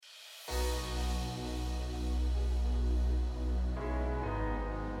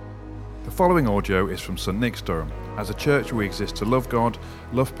following audio is from St Nick's, Durham. As a church, we exist to love God,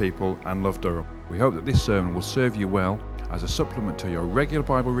 love people, and love Durham. We hope that this sermon will serve you well as a supplement to your regular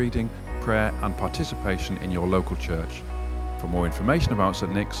Bible reading, prayer, and participation in your local church. For more information about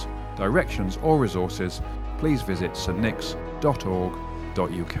St Nick's, directions or resources, please visit stnicks.org.uk.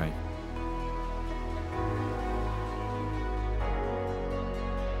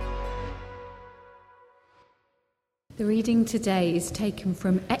 The reading today is taken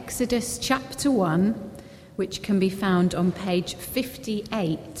from Exodus chapter 1, which can be found on page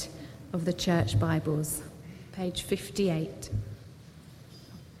 58 of the Church Bibles. Page 58.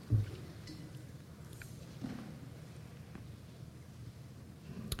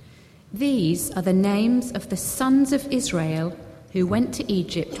 These are the names of the sons of Israel who went to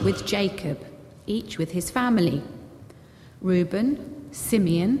Egypt with Jacob, each with his family: Reuben,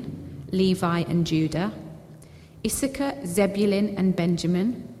 Simeon, Levi and Judah, Issachar, Zebulun and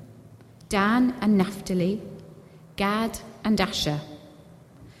Benjamin, Dan and Naphtali, Gad and Asher.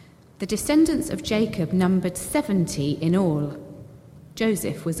 The descendants of Jacob numbered 70 in all.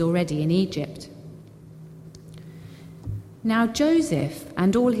 Joseph was already in Egypt. Now Joseph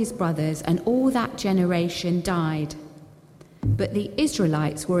and all his brothers and all that generation died, but the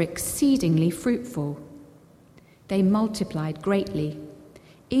Israelites were exceedingly fruitful. They multiplied greatly,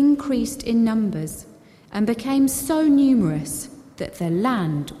 increased in numbers, and became so numerous that the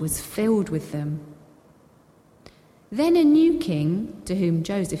land was filled with them. Then a new king, to whom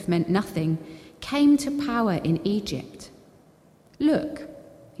Joseph meant nothing, came to power in Egypt. "Look,"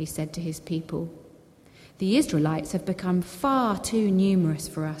 he said to his people, "the Israelites have become far too numerous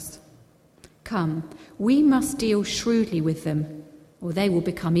for us. Come, we must deal shrewdly with them, or they will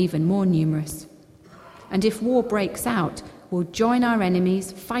become even more numerous. And if war breaks out, we'll join our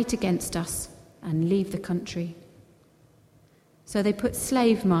enemies, fight against us, and leave the country." So they put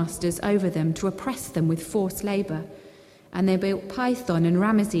slave masters over them to oppress them with forced labour, and they built Pithom and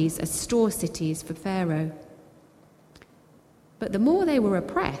Ramesses as store cities for Pharaoh. But the more they were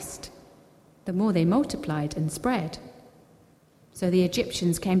oppressed, the more they multiplied and spread. So the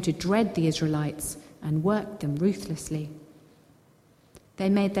Egyptians came to dread the Israelites and worked them ruthlessly. They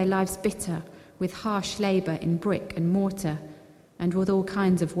made their lives bitter with harsh labour in brick and mortar, and with all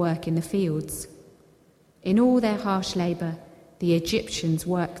kinds of work in the fields. In all their harsh labour, the Egyptians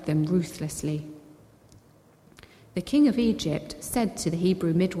worked them ruthlessly. The king of Egypt said to the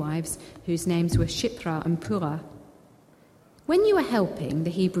Hebrew midwives, whose names were Shiphrah and Puah, "When you are helping the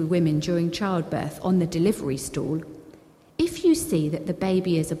Hebrew women during childbirth on the delivery stool, if you see that the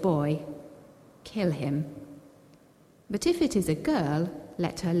baby is a boy, kill him. But if it is a girl,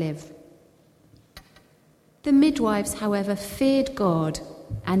 let her live." The midwives, however, feared God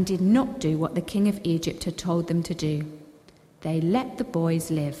and did not do what the king of Egypt had told them to do. They let the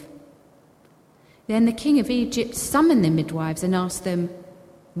boys live. Then the king of Egypt summoned the midwives and asked them,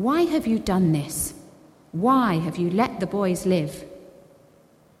 "Why have you done this? Why have you let the boys live?"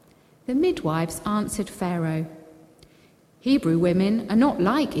 The midwives answered Pharaoh, "Hebrew women are not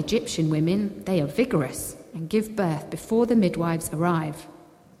like Egyptian women. They are vigorous and give birth before the midwives arrive."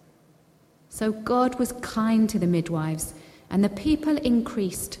 So God was kind to the midwives, and the people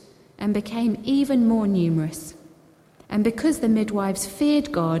increased and became even more numerous. And because the midwives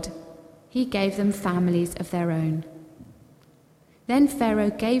feared God, he gave them families of their own. Then Pharaoh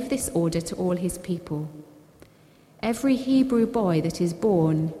gave this order to all his people: "Every Hebrew boy that is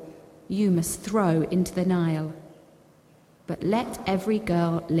born, you must throw into the Nile. But let every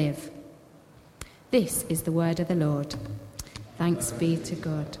girl live." This is the word of the Lord. Thanks be to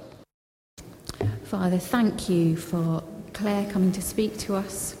God. Father, thank you for Claire coming to speak to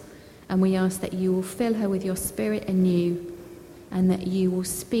us, and we ask that you will fill her with your Spirit anew, and that you will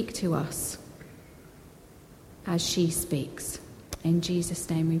speak to us as she speaks. In Jesus'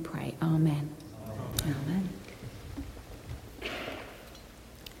 name we pray. Amen. Amen.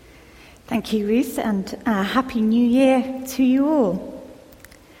 Thank you, Ruth, and Happy New Year to you all.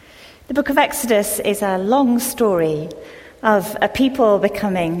 The book of Exodus is a long story of a people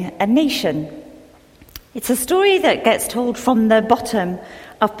becoming a nation. It's a story that gets told from the bottom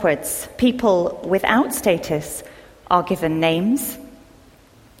upwards. People without status are given names.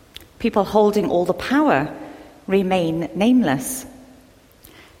 People holding all the power remain nameless.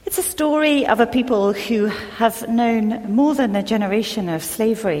 It's a story of a people who have known more than a generation of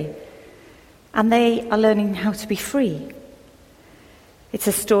slavery, and they are learning how to be free. It's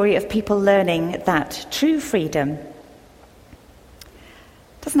a story of people learning that true freedom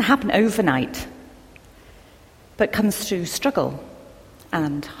doesn't happen overnight, but comes through struggle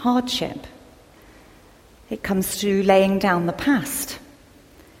and hardship. It comes through laying down the past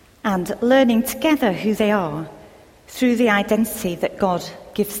and learning together who they are through the identity that God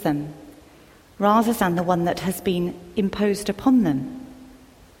gives them, rather than the one that has been imposed upon them.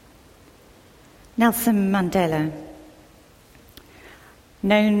 Nelson Mandela,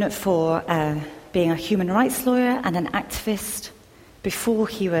 known for being a human rights lawyer and an activist before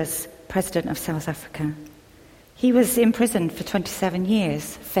he was president of South Africa, he was imprisoned for 27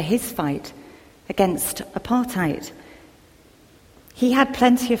 years for his fight against apartheid. He had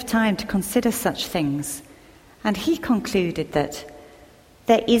plenty of time to consider such things, and he concluded that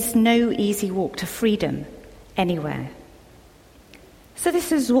there is no easy walk to freedom anywhere. So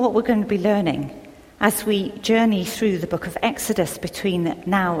this is what we're going to be learning as we journey through the book of Exodus between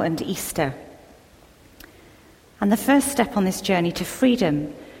now and Easter. And the first step on this journey to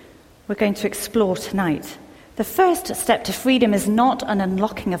freedom we're going to explore tonight. The first step to freedom is not an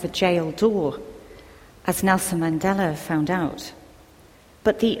unlocking of a jail door, as Nelson Mandela found out,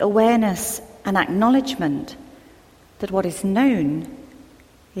 but the awareness and acknowledgement that what is known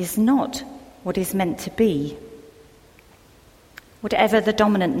is not what is meant to be. Whatever the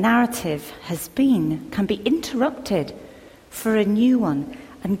dominant narrative has been can be interrupted for a new one,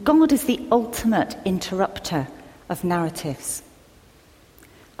 and God is the ultimate interrupter of narratives.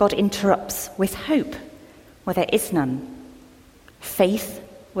 God interrupts with hope where there is none, faith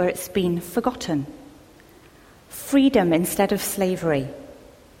where it's been forgotten, freedom instead of slavery,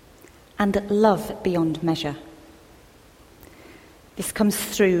 and love beyond measure. This comes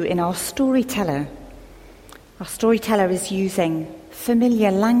through in our storyteller. Our storyteller is using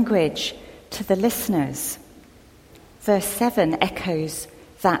familiar language to the listeners. Verse 7 echoes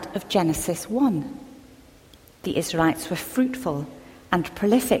that of Genesis 1. The Israelites were fruitful and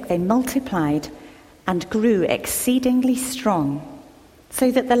prolific. They multiplied and grew exceedingly strong, so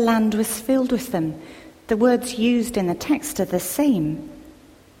that the land was filled with them. The words used in the text are the same.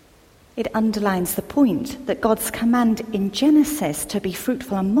 It underlines the point that God's command in Genesis to be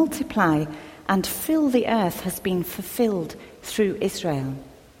fruitful and multiply and fill the earth has been fulfilled through Israel.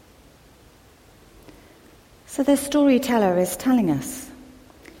 So the storyteller is telling us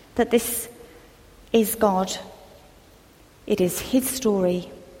that this is God. It is his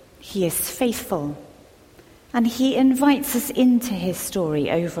story. He is faithful. And he invites us into his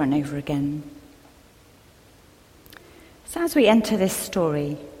story over and over again. So as we enter this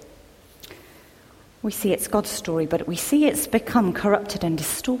story, we see it's God's story, but we see it's become corrupted and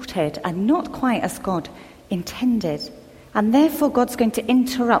distorted and not quite as God intended. And therefore God's going to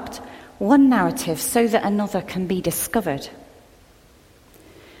interrupt one narrative so that another can be discovered.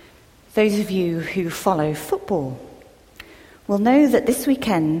 Those of you who follow football will know that this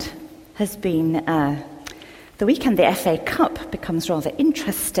weekend has been the weekend the FA Cup becomes rather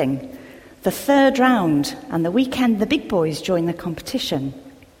interesting. The third round, and the weekend the big boys join the competition.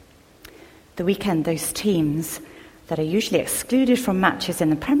 The weekend those teams that are usually excluded from matches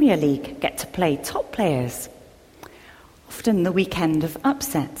in the Premier League get to play top players. Often the weekend of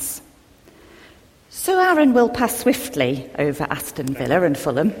upsets. So Aaron will pass swiftly over Aston Villa and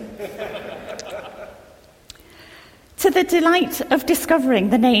Fulham, to the delight of discovering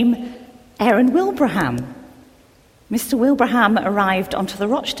the name Aaron Wilbraham. Mr. Wilbraham arrived onto the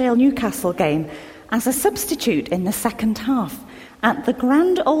Rochdale-Newcastle game as a substitute in the second half at the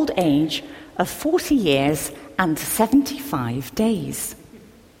grand old age of 40 years and 75 days.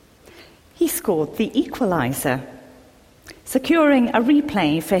 He scored the equaliser, securing a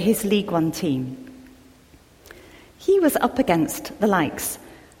replay for his League One team. He was up against the likes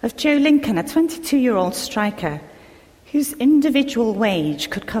of Joe Lincoln, a 22-year-old striker whose individual wage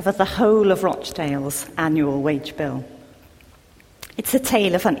could cover the whole of Rochdale's annual wage bill. It's a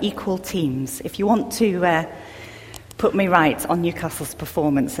tale of unequal teams. If you want to put me right on Newcastle's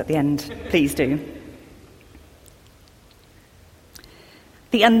performance at the end, please do.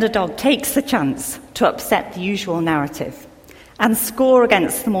 The underdog takes the chance to upset the usual narrative and score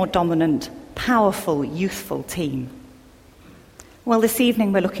against the more dominant, powerful, youthful team. Well, this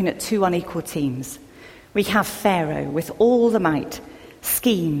evening we're looking at two unequal teams. We have Pharaoh with all the might,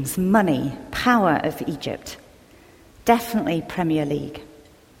 schemes, money, power of Egypt. Definitely Premier League.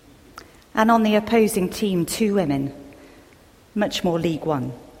 And on the opposing team, two women, much more League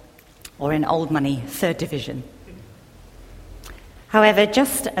One, or in old money, third division. However,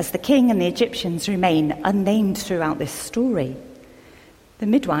 just as the king and the Egyptians remain unnamed throughout this story, the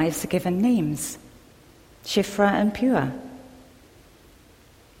midwives are given names, Shiphrah and Puah.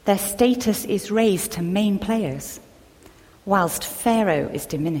 Their status is raised to main players, whilst Pharaoh is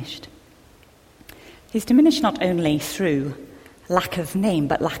diminished. He's diminished not only through lack of name,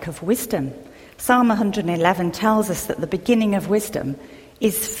 but lack of wisdom. Psalm 111 tells us that the beginning of wisdom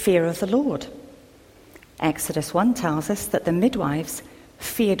is fear of the Lord. Exodus 1 tells us that the midwives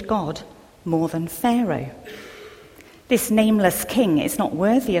feared God more than Pharaoh. This nameless king is not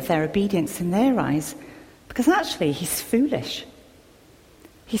worthy of their obedience in their eyes because actually he's foolish.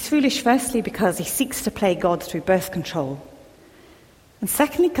 He's foolish firstly because he seeks to play God through birth control. And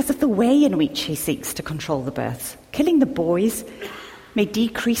secondly, because of the way in which he seeks to control the births. Killing the boys may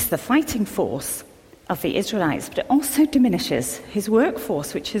decrease the fighting force of the Israelites, but it also diminishes his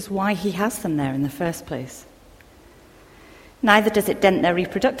workforce, which is why he has them there in the first place. Neither does it dent their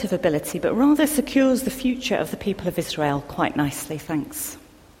reproductive ability, but rather secures the future of the people of Israel quite nicely, thanks.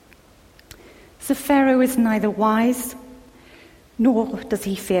 So Pharaoh is neither wise, nor does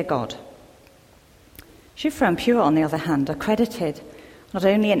he fear God. Shiphrah and Puah, on the other hand, are credited not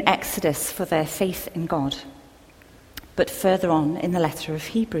only in Exodus for their faith in God, but further on in the letter of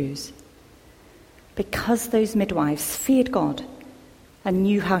Hebrews. Because those midwives feared God and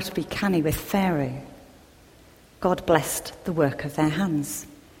knew how to be canny with Pharaoh, God blessed the work of their hands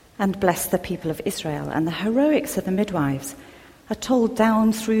and blessed the people of Israel. And the heroics of the midwives are told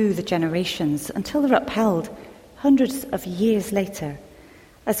down through the generations until they're upheld hundreds of years later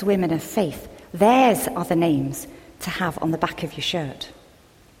as women of faith. Theirs are the names to have on the back of your shirt.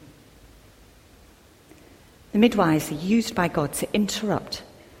 The midwives are used by God to interrupt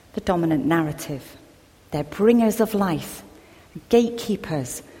the dominant narrative. They're bringers of life,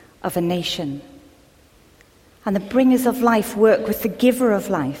 gatekeepers of a nation. And the bringers of life work with the giver of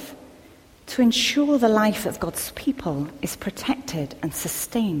life to ensure the life of God's people is protected and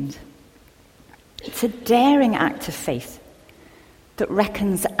sustained. It's a daring act of faith that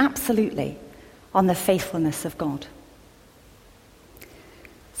reckons absolutely on the faithfulness of God.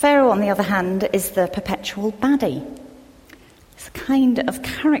 Pharaoh, on the other hand, is the perpetual baddie. It's a kind of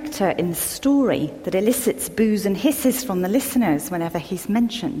character in the story that elicits boos and hisses from the listeners whenever he's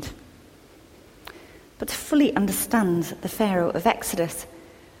mentioned. But to fully understand the Pharaoh of Exodus,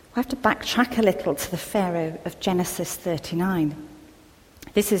 we have to backtrack a little to the Pharaoh of Genesis 39.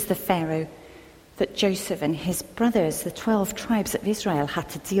 This is the Pharaoh that Joseph and his brothers, the 12 tribes of Israel, had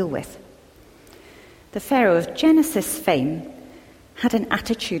to deal with. The Pharaoh of Genesis fame had an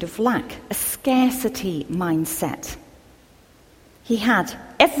attitude of lack, a scarcity mindset. He had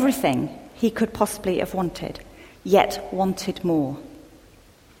everything he could possibly have wanted, yet wanted more.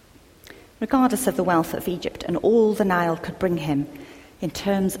 Regardless of the wealth of Egypt and all the Nile could bring him in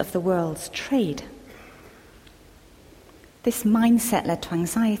terms of the world's trade. This mindset led to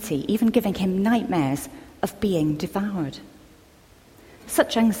anxiety, even giving him nightmares of being devoured.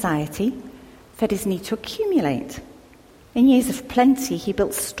 Such anxiety fed his need to accumulate. In years of plenty, he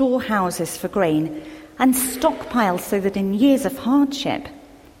built storehouses for grain and stockpiles so that in years of hardship,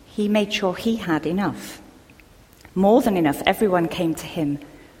 he made sure he had enough. More than enough, everyone came to him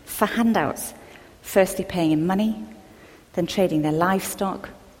for handouts, firstly paying him money, then trading their livestock,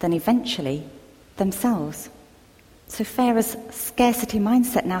 then eventually themselves. So Pharaoh's scarcity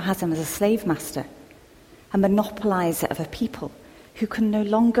mindset now has him as a slave master, a monopolizer of a people who can no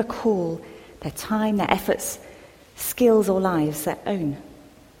longer call their time, their efforts, skills or lives their own.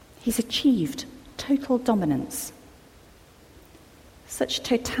 He's achieved total dominance. Such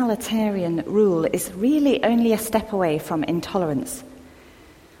totalitarian rule is really only a step away from intolerance,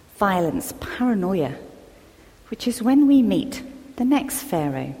 violence, paranoia, which is when we meet the next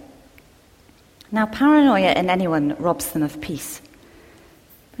Pharaoh. Now, paranoia in anyone robs them of peace.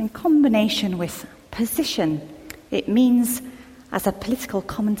 In combination with position, it means, as a political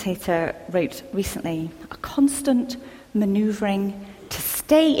commentator wrote recently, a constant manoeuvring to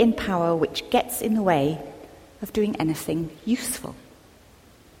stay in power which gets in the way of doing anything useful.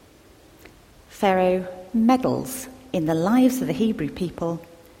 Pharaoh meddles in the lives of the Hebrew people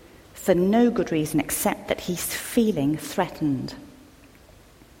for no good reason except that he's feeling threatened.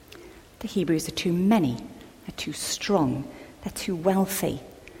 The Hebrews are too many, they're too strong, they're too wealthy.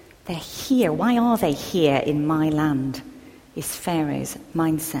 They're here. Why are they here in my land? Is Pharaoh's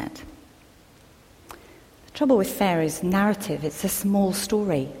mindset. The trouble with Pharaoh's narrative, it's a small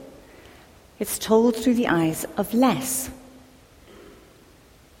story. It's told through the eyes of less.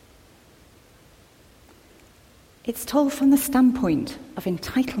 It's told from the standpoint of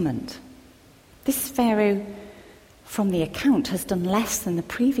entitlement. This Pharaoh, from the account, has done less than the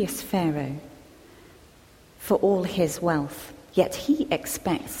previous Pharaoh for all his wealth, yet he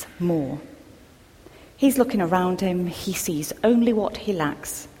expects more. He's looking around him, he sees only what he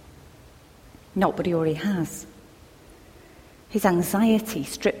lacks, not what he already has. His anxiety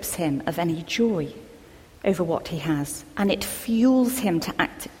strips him of any joy over what he has, and it fuels him to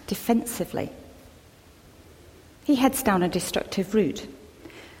act defensively. He heads down a destructive route,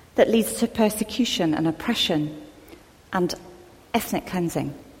 that leads to persecution and oppression and ethnic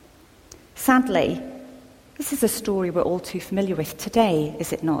cleansing. Sadly, this is a story we're all too familiar with today,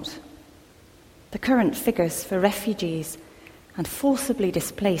 is it not? The current figures for refugees and forcibly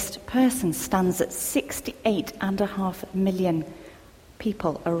displaced persons stands at 68.5 million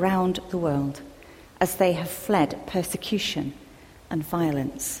people around the world as they have fled persecution and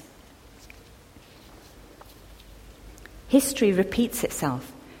violence. History repeats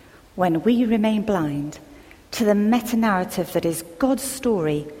itself when we remain blind to the meta-narrative that is God's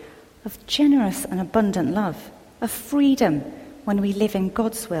story of generous and abundant love, of freedom when we live in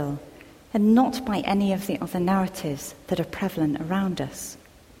God's will, and not by any of the other narratives that are prevalent around us.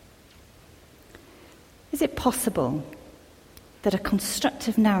 Is it possible that a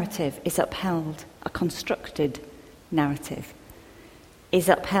constructive narrative is upheld, a constructed narrative is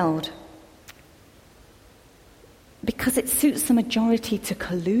upheld because it suits the majority to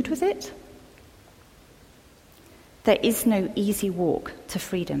collude with it? There is no easy walk to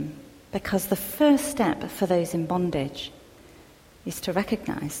freedom, because the first step for those in bondage is to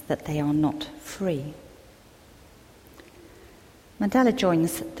recognize that they are not free. Mandela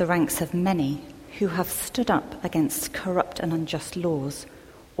joins the ranks of many who have stood up against corrupt and unjust laws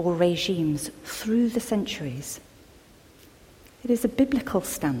or regimes through the centuries. It is a biblical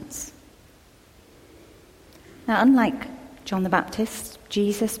stance. Now, unlike John the Baptist,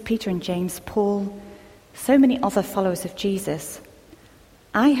 Jesus, Peter and James, Paul, so many other followers of Jesus,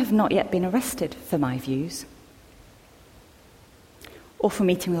 I have not yet been arrested for my views, or for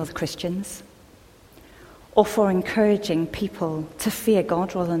meeting with other Christians, or for encouraging people to fear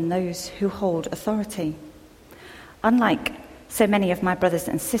God rather than those who hold authority. Unlike so many of my brothers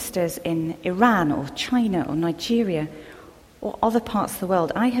and sisters in Iran or China or Nigeria or other parts of the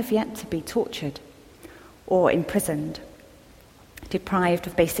world, I have yet to be tortured or imprisoned, deprived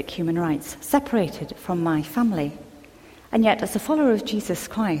of basic human rights, separated from my family. And yet, as a follower of Jesus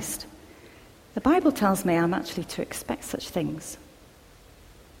Christ, the Bible tells me I'm actually to expect such things.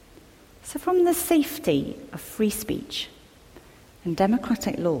 So from the safety of free speech and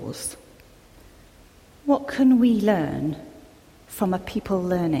democratic laws, what can we learn from a people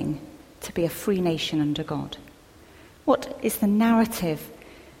learning to be a free nation under God? What is the narrative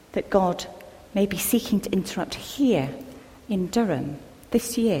that God may be seeking to interrupt here in Durham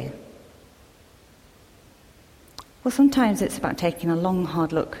this year? Well, sometimes it's about taking a long,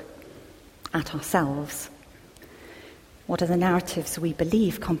 hard look at ourselves. What are the narratives we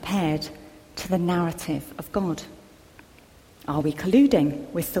believe compared to the narrative of God? Are we colluding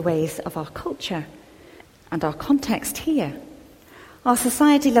with the ways of our culture and our context here? Our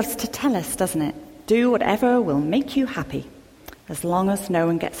society loves to tell us, doesn't it? Do whatever will make you happy, as long as no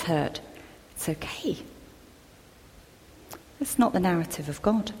one gets hurt. It's okay. It's not the narrative of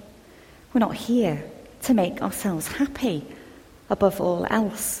God. We're not here to make ourselves happy above all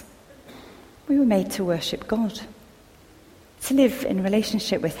else. We were made to worship God, to live in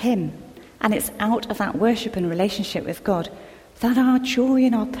relationship with Him, and it's out of that worship and relationship with God that our joy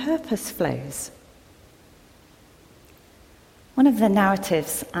and our purpose flows. One of the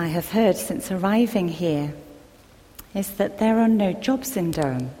narratives I have heard since arriving here is that there are no jobs in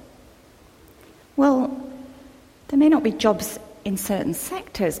Durham. Well, there may not be jobs in certain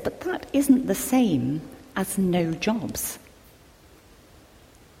sectors, but that isn't the same as no jobs.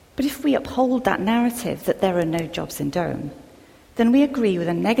 But if we uphold that narrative that there are no jobs in Durham, then we agree with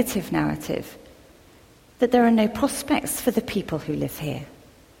a negative narrative that there are no prospects for the people who live here,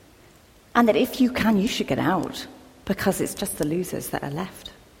 and that if you can, you should get out, because it's just the losers that are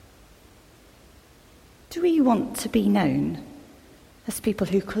left. Do we want to be known as people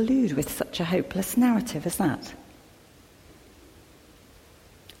who collude with such a hopeless narrative as that?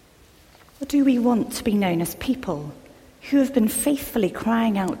 Or do we want to be known as people who have been faithfully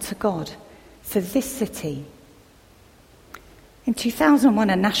crying out to God for this city? In 2001,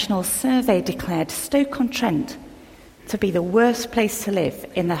 a national survey declared Stoke-on-Trent to be the worst place to live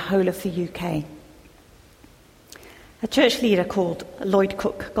in the whole of the UK. A church leader called Lloyd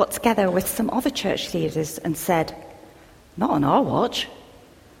Cook got together with some other church leaders and said, "Not on our watch.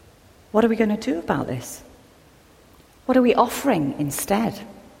 What are we going to do about this? What are we offering instead?"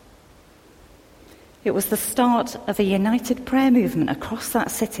 It was the start of a united prayer movement across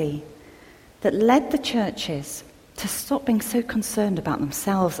that city that led the churches to stop being so concerned about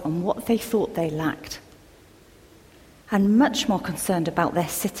themselves and what they thought they lacked, and much more concerned about their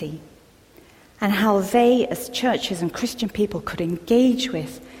city and how they, as churches and Christian people, could engage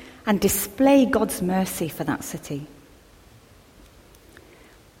with and display God's mercy for that city.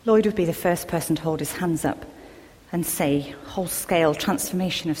 Lloyd would be the first person to hold his hands up and say whole-scale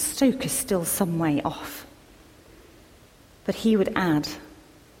transformation of Stoke is still some way off. But he would add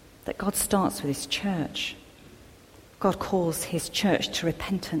that God starts with his church. God calls his church to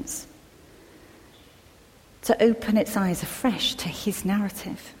repentance, to open its eyes afresh to his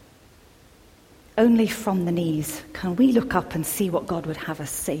narrative. Only from the knees can we look up and see what God would have us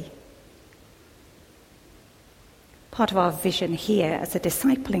see. Part of our vision here as a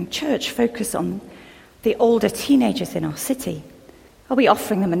discipling church focus on the older teenagers in our city. Are we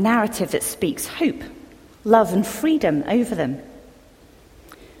offering them a narrative that speaks hope, love and freedom over them?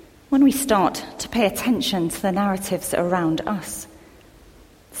 When we start to pay attention to the narratives around us,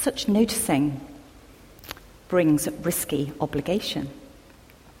 such noticing brings risky obligation.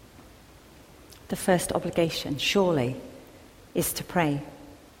 The first obligation, surely, is to pray.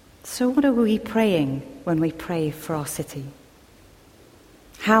 So what are we praying when we pray for our city?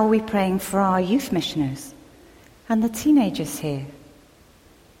 How are we praying for our youth missioners and the teenagers here?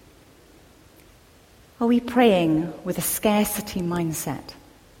 Are we praying with a scarcity mindset,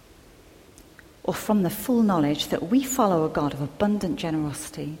 or from the full knowledge that we follow a God of abundant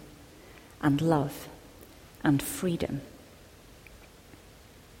generosity and love and freedom?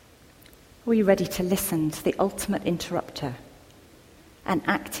 Are we ready to listen to the ultimate interrupter and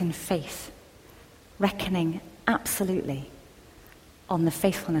act in faith, reckoning absolutely on the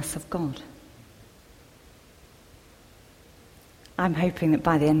faithfulness of God? I'm hoping that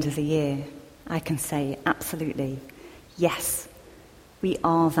by the end of the year, I can say absolutely, yes, we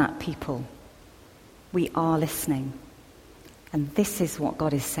are that people. We are listening. And this is what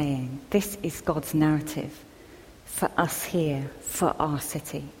God is saying. This is God's narrative for us here, for our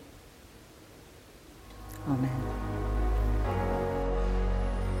city. Amen.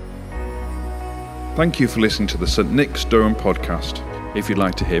 Thank you for listening to the St Nick's Durham podcast. If you'd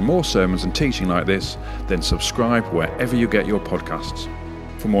like to hear more sermons and teaching like this, then subscribe wherever you get your podcasts.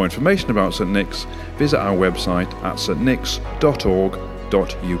 For more information about St Nick's, visit our website at stnicks.org.uk.